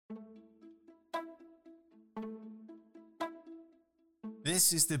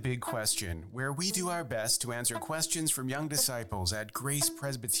This is The Big Question, where we do our best to answer questions from young disciples at Grace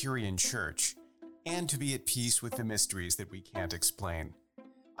Presbyterian Church, and to be at peace with the mysteries that we can't explain.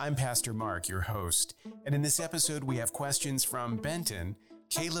 I'm Pastor Mark, your host, and in this episode we have questions from Benton,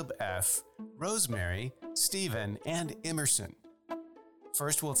 Caleb F., Rosemary, Stephen, and Emerson.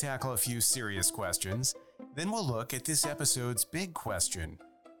 First, we'll tackle a few serious questions, then we'll look at this episode's big question,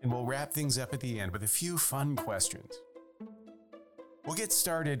 and we'll wrap things up at the end with a few fun questions. We'll get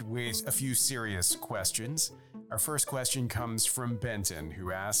started with a few serious questions. Our first question comes from Benton,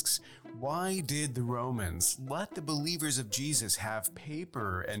 who asks, why did the Romans let the believers of Jesus have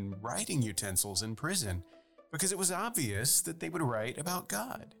paper and writing utensils in prison? Because it was obvious that they would write about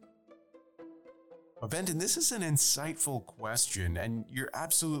God. Well, Benton, this is an insightful question, and you're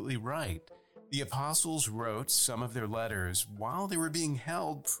absolutely right. The apostles wrote some of their letters while they were being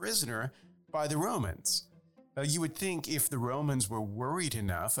held prisoner by the Romans. You would think if the Romans were worried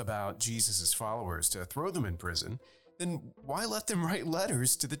enough about Jesus' followers to throw them in prison, then why let them write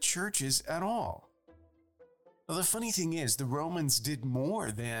letters to the churches at all? Well, the funny thing is, the Romans did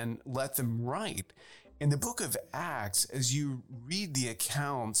more than let them write. In the book of Acts, as you read the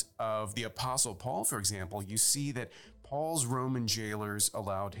account of the Apostle Paul, for example, you see that Paul's Roman jailers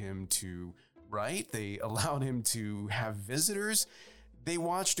allowed him to write, they allowed him to have visitors. They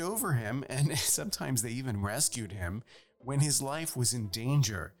watched over him, and sometimes they even rescued him when his life was in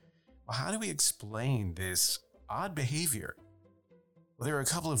danger. Well, how do we explain this odd behavior? Well, there are a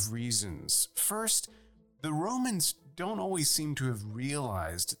couple of reasons. First, the Romans don't always seem to have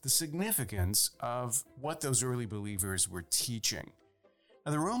realized the significance of what those early believers were teaching.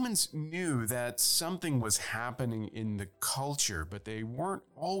 Now, the Romans knew that something was happening in the culture, but they weren't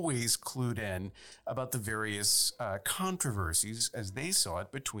always clued in about the various controversies, as they saw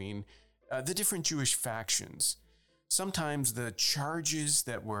it, between the different Jewish factions. Sometimes the charges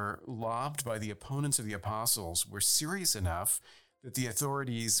that were lobbed by the opponents of the apostles were serious enough that the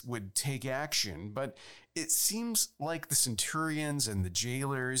authorities would take action, but it seems like the centurions and the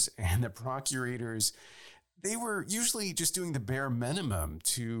jailers and the procurators, they were usually just doing the bare minimum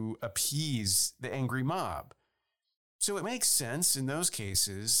to appease the angry mob. So it makes sense in those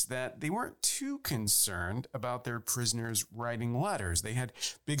cases that they weren't too concerned about their prisoners writing letters. They had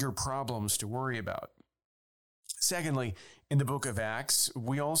bigger problems to worry about. Secondly, in the book of Acts,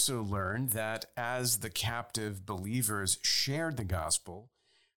 we also learned that as the captive believers shared the gospel,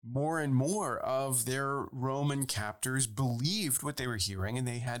 more and more of their Roman captors believed what they were hearing and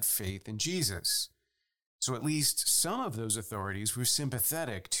they had faith in Jesus. So at least some of those authorities were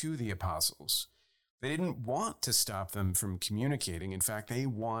sympathetic to the apostles. They didn't want to stop them from communicating. In fact, they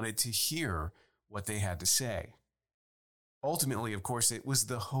wanted to hear what they had to say. Ultimately, of course, it was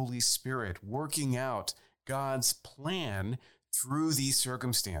the Holy Spirit working out God's plan through these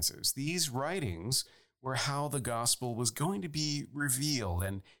circumstances. These writings were how the gospel was going to be revealed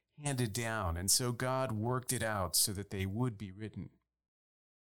and handed down, and so God worked it out so that they would be written.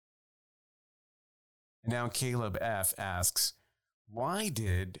 And now Caleb F. asks, why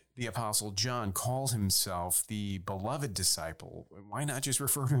did the Apostle John call himself the beloved disciple? Why not just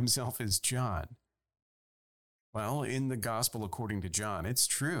refer to himself as John? Well, in the Gospel according to John, it's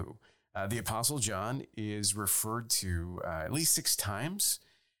true. The Apostle John is referred to at least 6 times,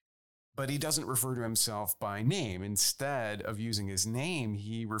 but he doesn't refer to himself by name. Instead of using his name,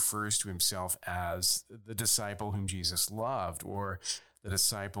 he refers to himself as the disciple whom Jesus loved, or the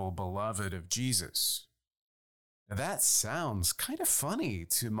disciple beloved of Jesus. Now, that sounds kind of funny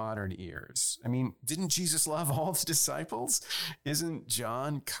to modern ears. I mean, didn't Jesus love all the disciples? Isn't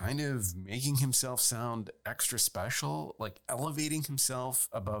John kind of making himself sound extra special, like elevating himself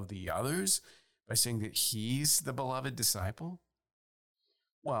above the others by saying that he's the beloved disciple?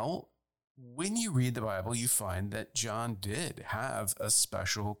 Well, when you read the Bible, you find that John did have a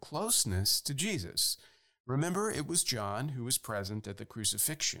special closeness to Jesus. Remember, it was John who was present at the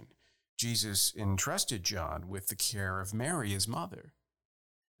crucifixion. Jesus entrusted John with the care of Mary, his mother.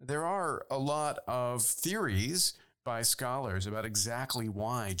 There are a lot of theories by scholars about exactly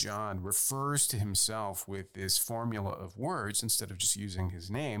why John refers to himself with this formula of words instead of just using his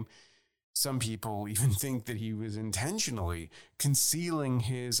name. Some people even think that he was intentionally concealing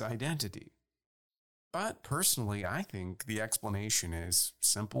his identity. But personally, I think the explanation is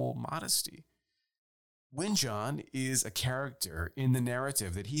simple modesty. When John is a character in the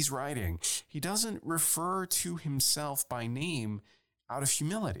narrative that he's writing, he doesn't refer to himself by name out of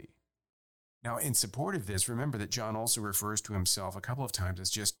humility. Now, in support of this, remember that John also refers to himself a couple of times as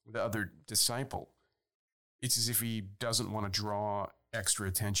just the other disciple. It's as if he doesn't want to draw extra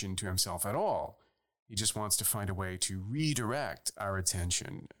attention to himself at all. He just wants to find a way to redirect our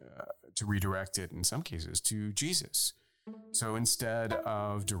attention, to redirect it in some cases to Jesus. So instead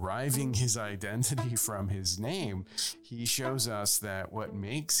of deriving his identity from his name, he shows us that what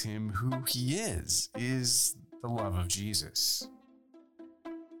makes him who he is the love of Jesus.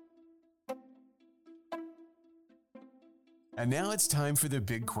 And now it's time for the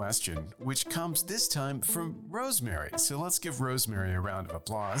big question, which comes this time from Rosemary. So let's give Rosemary a round of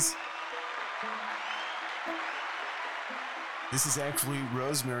applause. This is actually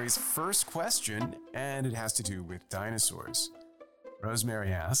Rosemary's first question, and it has to do with dinosaurs.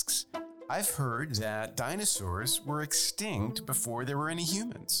 Rosemary asks, I've heard that dinosaurs were extinct before there were any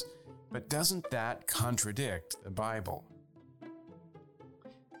humans, but doesn't that contradict the Bible?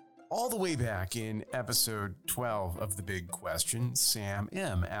 All the way back in episode 12 of The Big Question, Sam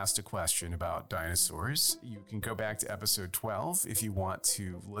M. asked a question about dinosaurs. You can go back to episode 12 if you want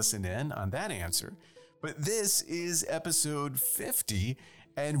to listen in on that answer. But this is episode 50,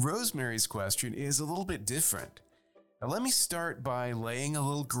 and Rosemary's question is a little bit different. Now, let me start by laying a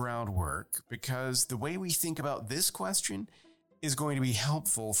little groundwork, because the way we think about this question is going to be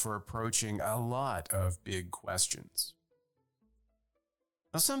helpful for approaching a lot of big questions.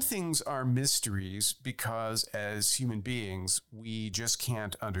 Now, some things are mysteries because as human beings, we just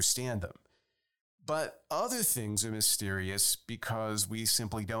can't understand them. But other things are mysterious because we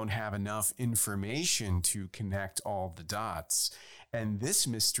simply don't have enough information to connect all the dots. And this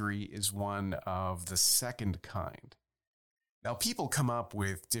mystery is one of the second kind. Now, people come up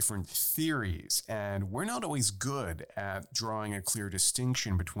with different theories, and we're not always good at drawing a clear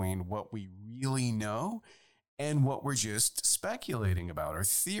distinction between what we really know and what we're just speculating about or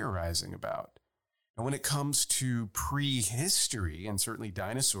theorizing about. And when it comes to prehistory, and certainly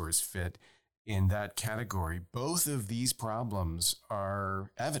dinosaurs fit in that category, both of these problems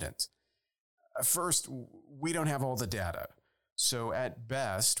are evident. First, we don't have all the data. So at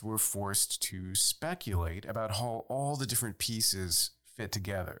best, we're forced to speculate about how all the different pieces fit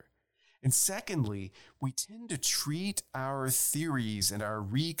together. And secondly, we tend to treat our theories and our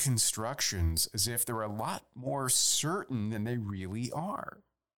reconstructions as if they're a lot more certain than they really are.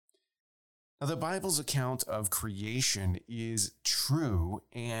 Now, the Bible's account of creation is true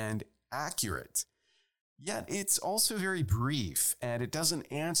and accurate, yet it's also very brief, and it doesn't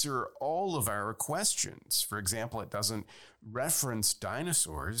answer all of our questions. For example, it doesn't reference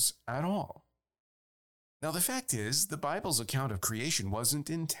dinosaurs at all. Now, the fact is, the Bible's account of creation wasn't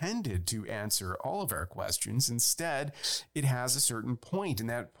intended to answer all of our questions. Instead, it has a certain point, and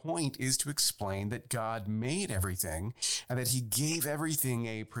that point is to explain that God made everything and that he gave everything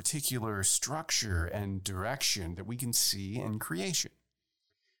a particular structure and direction that we can see in creation.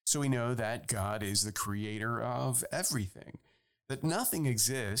 So we know that God is the creator of everything, that nothing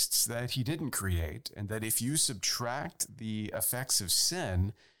exists that he didn't create, and that if you subtract the effects of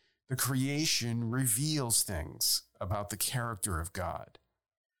sin, the creation reveals things about the character of God.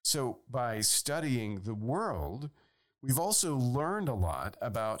 So by studying the world, we've also learned a lot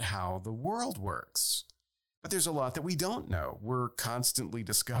about how the world works. But there's a lot that we don't know. We're constantly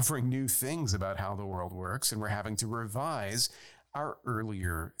discovering new things about how the world works, and we're having to revise our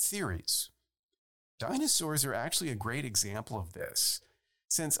earlier theories. Dinosaurs are actually a great example of this,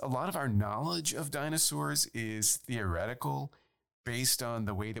 since a lot of our knowledge of dinosaurs is theoretical, based on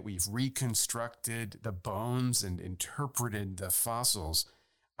the way that we've reconstructed the bones and interpreted the fossils.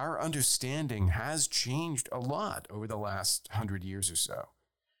 Our understanding has changed a lot over the last 100 years or so.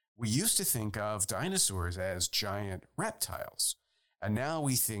 We used to think of dinosaurs as giant reptiles, and now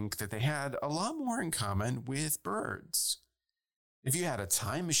we think that they had a lot more in common with birds. If you had a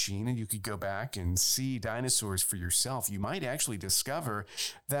time machine and you could go back and see dinosaurs for yourself, you might actually discover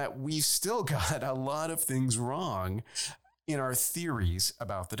that we've still got a lot of things wrong in our theories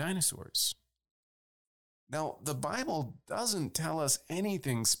about the dinosaurs. Now, the Bible doesn't tell us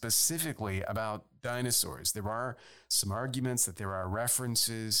anything specifically about dinosaurs. There are some arguments that there are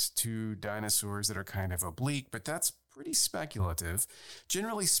references to dinosaurs that are kind of oblique, but that's pretty speculative.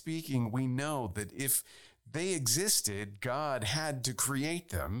 Generally speaking, we know that if they existed, God had to create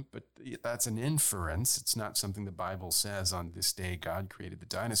them, but that's an inference. It's not something the Bible says on this day God created the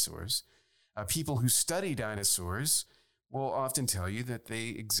dinosaurs. People who study dinosaurs will often tell you that they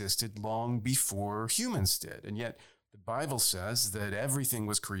existed long before humans did, and yet the Bible says that everything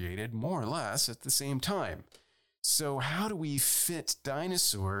was created more or less at the same time. So how do we fit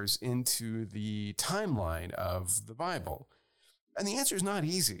dinosaurs into the timeline of the Bible? And the answer is not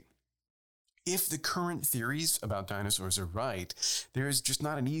easy. If the current theories about dinosaurs are right, there's just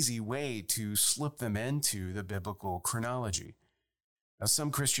not an easy way to slip them into the biblical chronology. Now,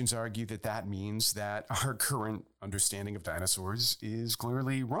 some Christians argue that that means that our current understanding of dinosaurs is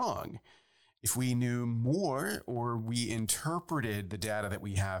clearly wrong. If we knew more or we interpreted the data that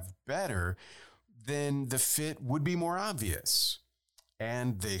we have better, then the fit would be more obvious.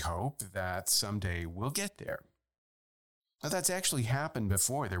 And they hope that someday we'll get there. Now, that's actually happened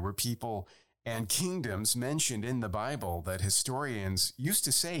before. There were people and kingdoms mentioned in the Bible that historians used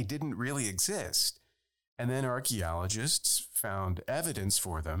to say didn't really exist. And then archaeologists found evidence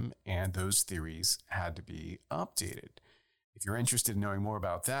for them, and those theories had to be updated. If you're interested in knowing more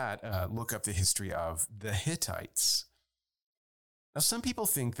about that, look up the history of the Hittites. Now, some people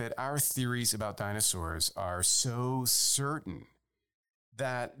think that our theories about dinosaurs are so certain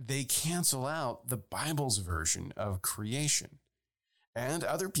that they cancel out the Bible's version of creation. And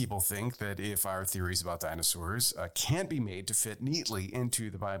other people think that if our theories about dinosaurs can't be made to fit neatly into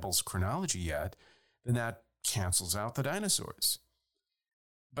the Bible's chronology yet, then that cancels out the dinosaurs.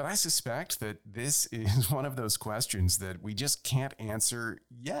 But I suspect that this is one of those questions that we just can't answer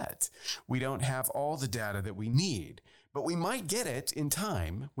yet. We don't have all the data that we need, but we might get it in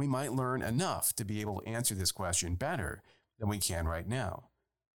time. We might learn enough to be able to answer this question better than we can right now.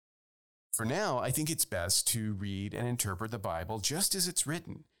 For now, I think it's best to read and interpret the Bible just as it's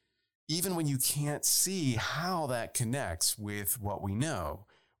written, even when you can't see how that connects with what we know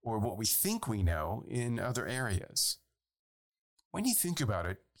or what we think we know in other areas. When you think about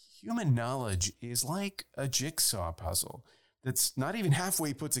it, human knowledge is like a jigsaw puzzle that's not even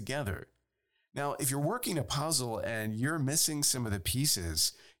halfway put together. Now, if you're working a puzzle and you're missing some of the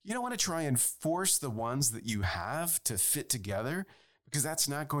pieces, you don't want to try and force the ones that you have to fit together, because that's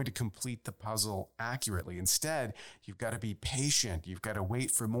not going to complete the puzzle accurately. Instead, you've got to be patient. You've got to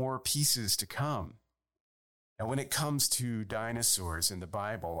wait for more pieces to come. And when it comes to dinosaurs in the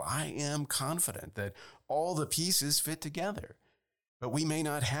Bible, I am confident that all the pieces fit together. But we may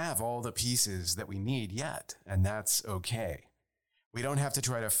not have all the pieces that we need yet, and that's okay. We don't have to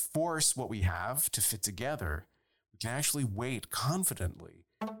try to force what we have to fit together. We can actually wait confidently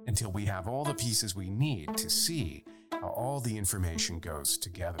until we have all the pieces we need to see how all the information goes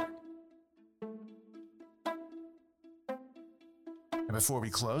together. And before we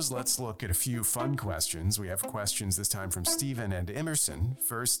close, let's look at a few fun questions. We have questions this time from Stephen and Emerson.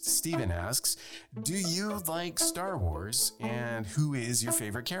 First, Stephen asks, do you like Star Wars, and who is your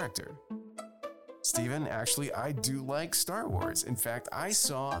favorite character? Stephen, actually, I do like Star Wars. In fact, I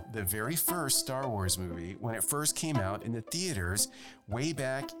saw the very first Star Wars movie when it first came out in the theaters way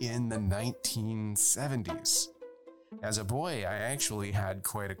back in the 1970s. As a boy, I actually had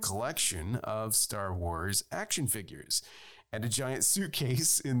quite a collection of Star Wars action figures and a giant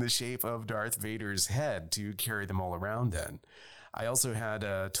suitcase in the shape of Darth Vader's head to carry them all around in. I also had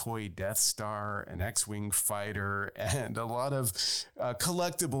a toy Death Star, an X-Wing fighter, and a lot of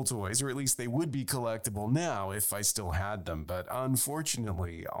collectible toys, or at least they would be collectible now if I still had them. But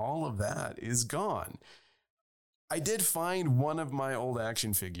unfortunately, all of that is gone. I did find one of my old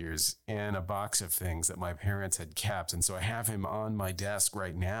action figures in a box of things that my parents had kept, and so I have him on my desk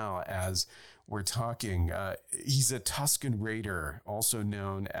right now as we're talking. He's a Tusken Raider, also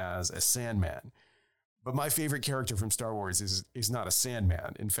known as a Sandman. But my favorite character from Star Wars is not a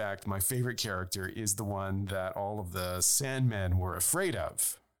Sandman. In fact, my favorite character is the one that all of the Sandmen were afraid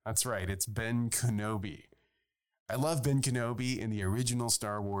of. That's right, it's Ben Kenobi. I love Ben Kenobi in the original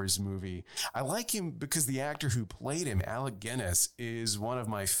Star Wars movie. I like him because the actor who played him, Alec Guinness, is one of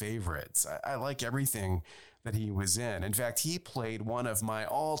my favorites. I like everything that he was in. In fact, he played one of my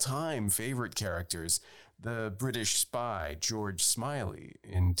all-time favorite characters, the British spy, George Smiley,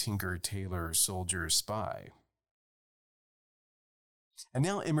 in Tinker Tailor Soldier Spy. And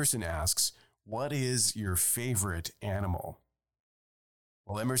now Emerson asks, what is your favorite animal?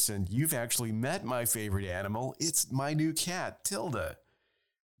 Well, Emerson, you've actually met my favorite animal. It's my new cat, Tilda.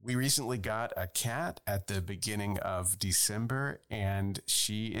 We recently got a cat at the beginning of December, and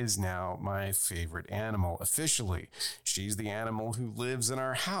she is now my favorite animal officially. She's the animal who lives in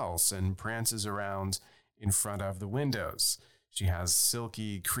our house and prances around in front of the windows. She has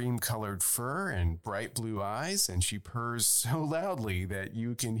silky cream-colored fur and bright blue eyes, and she purrs so loudly that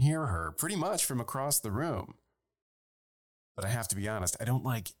you can hear her pretty much from across the room. But I have to be honest, I don't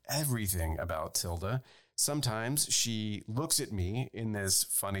like everything about Tilda. Sometimes she looks at me in this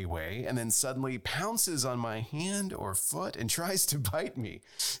funny way and then suddenly pounces on my hand or foot and tries to bite me.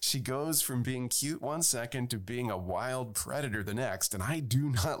 She goes from being cute one second to being a wild predator the next, and I do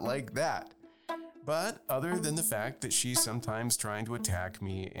not like that. But other than the fact that she's sometimes trying to attack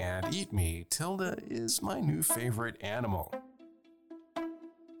me and eat me, Tilda is my new favorite animal.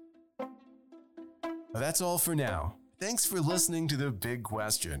 Well, that's all for now. Thanks for listening to The Big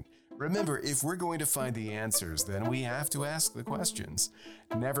Question. Remember, if we're going to find the answers, then we have to ask the questions.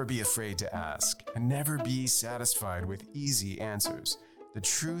 Never be afraid to ask, and never be satisfied with easy answers. The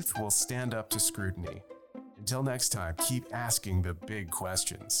truth will stand up to scrutiny. Until next time, keep asking the big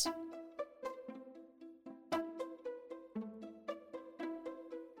questions.